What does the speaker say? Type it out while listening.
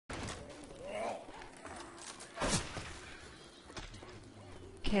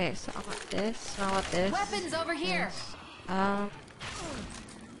Okay, so I want this, I want this. Weapons over here! Oh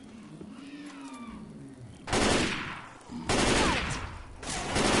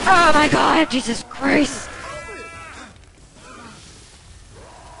my god, Jesus Christ!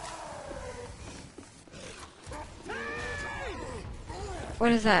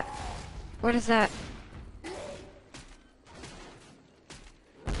 What is that? What is that?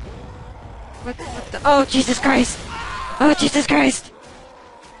 What the? Oh, Jesus Christ! Oh, Jesus Christ!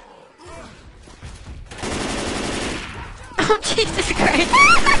 Oh, Jesus Christ!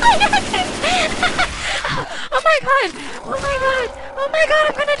 Oh my god! Oh my god! Oh my god,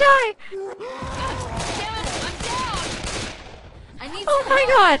 I'm gonna die! Damn it, I'm down! I need Oh some my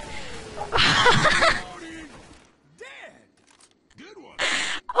help. god!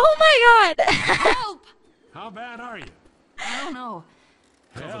 Oh my god! Help! How bad are you? I don't know.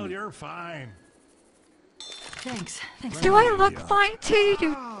 Hell, you're fine. Thanks. Thanks. Do I look fine to you,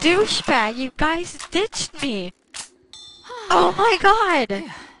 you douchebag? You guys ditched me! Oh my god!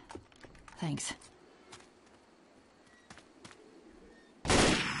 Thanks.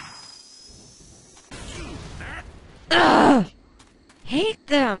 Ugh! Hate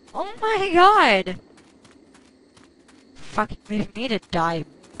them! Oh my god! Fucking leave me to die,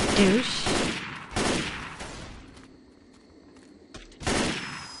 douche.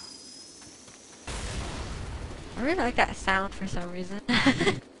 I really like that sound for some reason.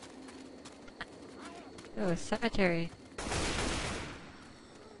 Oh, a cemetery.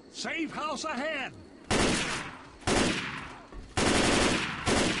 Safe house ahead.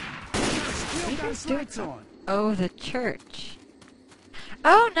 Oh, the church.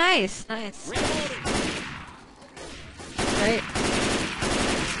 Oh, nice, nice. Great.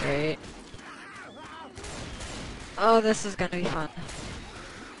 Great. Oh, this is gonna be fun.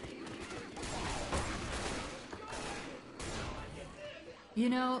 You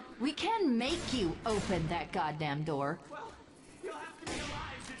know, we can make you open that goddamn door. Well, you'll have to be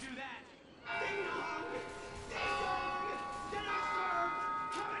alive to do that.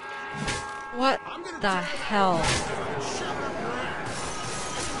 What the hell?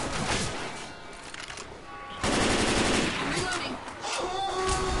 Reloading.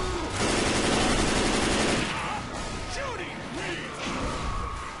 Reloading.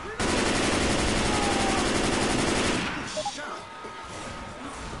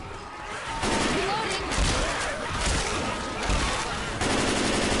 Reloading.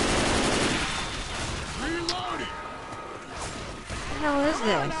 What the hell is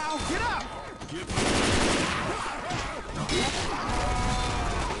this?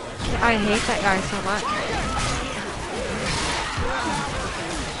 I hate that guy so much.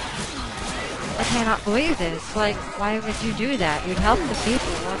 I cannot believe this. Like, why would you do that? You'd help the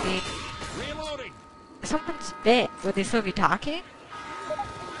people. I mean, Reloading. if someone's bit, would they still be talking?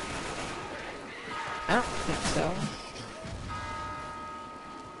 I don't think so.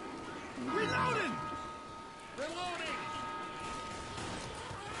 Reloading. Reloading.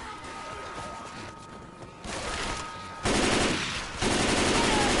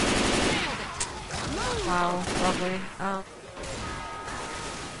 Wow, lovely.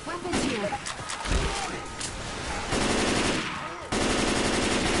 Weapons here.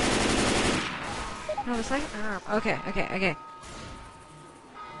 No, the second arm. Okay, okay, okay.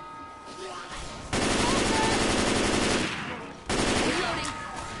 Reloading.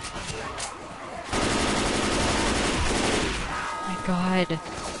 My god.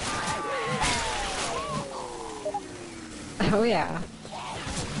 Oh yeah.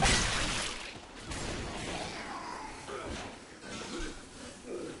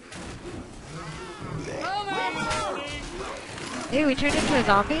 Hey, we turned into a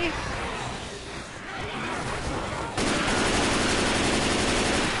zombie?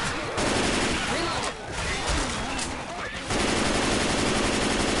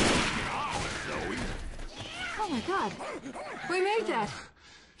 Oh my god. We made that.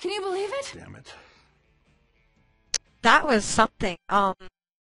 Can you believe it? Damn it. That was something. Wow.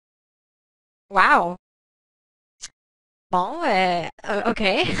 Bon,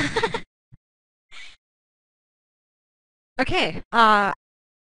 okay. Okay, that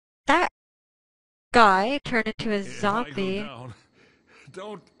guy turned into a If I zombie. go down,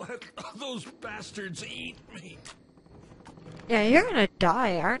 don't let those bastards eat me. Yeah, you're gonna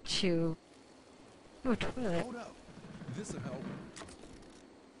die, aren't you? Oh, toilet. Hold up. This'll help.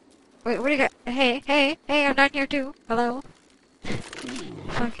 Wait, what do you got? Hey, hey, hey, I'm down here too. Hello?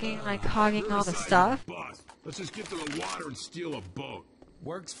 Fucking, like, hogging all the stuff. Boss, let's just get to the water and steal a boat.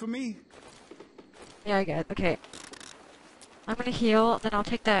 Works for me. Yeah, I get it. Okay. I'm gonna heal, then I'll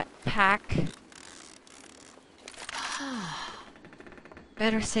take that pack.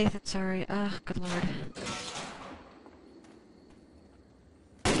 Better safe than sorry. Ugh, good lord.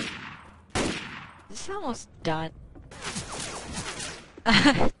 This is almost done.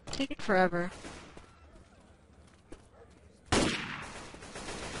 Taking forever.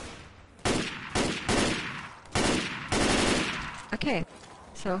 Okay,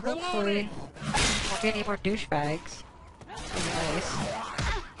 so hopefully won't be any more douchebags. That'd be nice.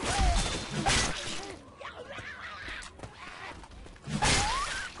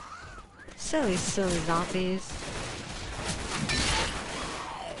 Silly, silly zombies.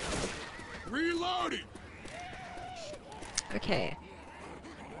 Reloading! Okay,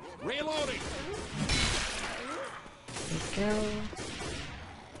 Reloading! there we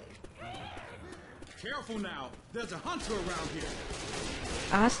go. Careful now. There's a hunter around here.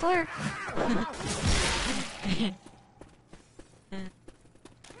 A hustler?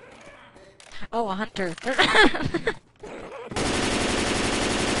 Oh, a hunter.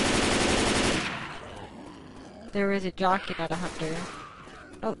 There is a jockey, not a hunter.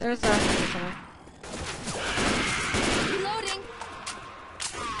 Oh, there's a hunter somewhere. Reloading.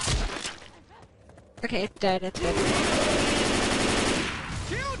 Okay, it's dead, it's dead.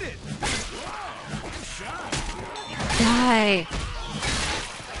 Killed it! Die!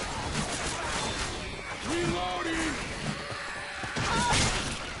 Reloading!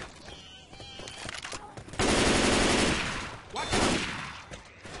 Watch out!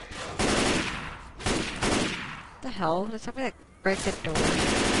 What the hell? Did somebody like break the door?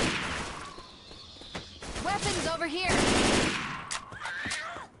 Weapons over here.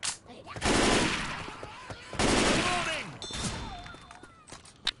 Reloading!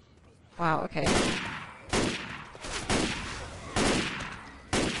 Wow, okay.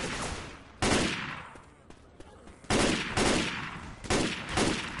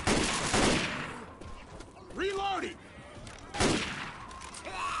 Reloading!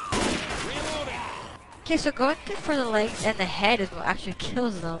 Reloading! Okay, so going for the legs and the head is what actually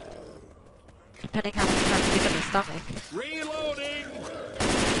kills them. Depending how much time you get in the stomach. Reloading!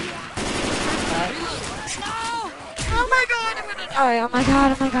 But... Oh my god, I'm gonna die! Oh my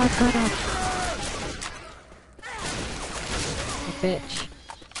god, it's going up. You bitch.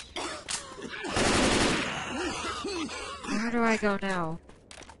 Where do I go now?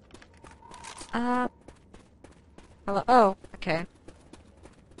 Hello? Oh, okay.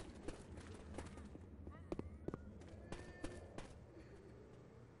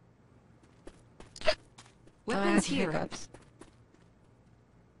 I have Weapons here. hiccups.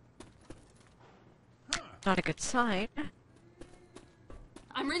 Not a good sign.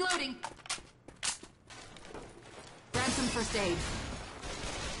 I'm reloading. Grab some first aid.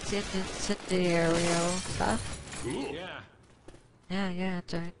 Incendiario stuff. Yeah. Yeah,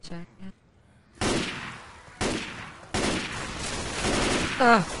 it's alright, yeah.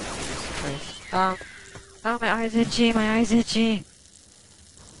 Oh, Jesus Christ. Oh, my eyes itchy,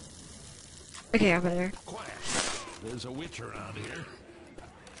 Okay, over there. Quiet. There's a witch around here.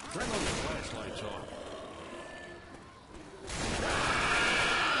 Turn those flashlights off.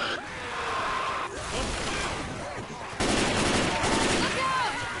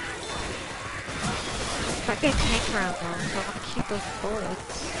 If I get tank around though, so I want to keep those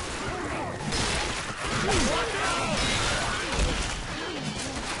bullets.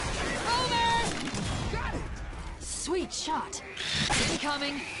 Sweet shot.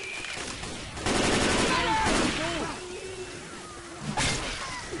 Incoming.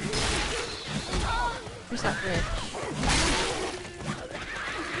 Where's that bridge?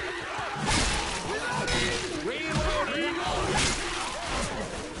 Reloading!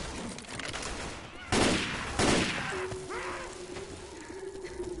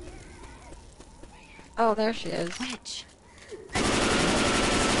 Oh, there she is. Witch.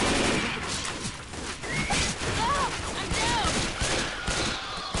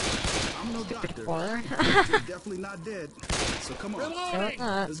 I'm no doctor. Or... You're definitely not dead. So come on. no, it's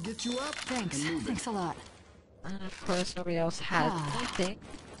not. Let's get you up Thanks. and moving. Thanks a lot. And of course, nobody else has Ah. anything.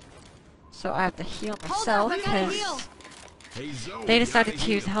 So I have to heal Hold myself up, I gotta heal. because Hey, Zoe, they decided gotta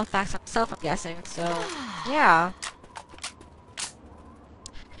to use the heal. health packs on themselves, I'm guessing. So, yeah.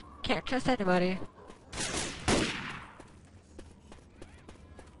 Can't trust anybody.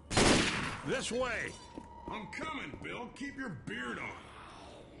 This way. I'm coming, Bill. Keep your beard on.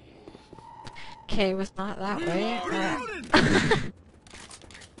 Okay, it was not that way.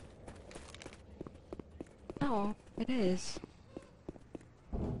 No, it is.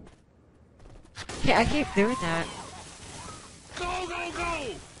 Okay, I keep doing that. Go, go,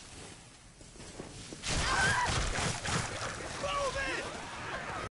 go!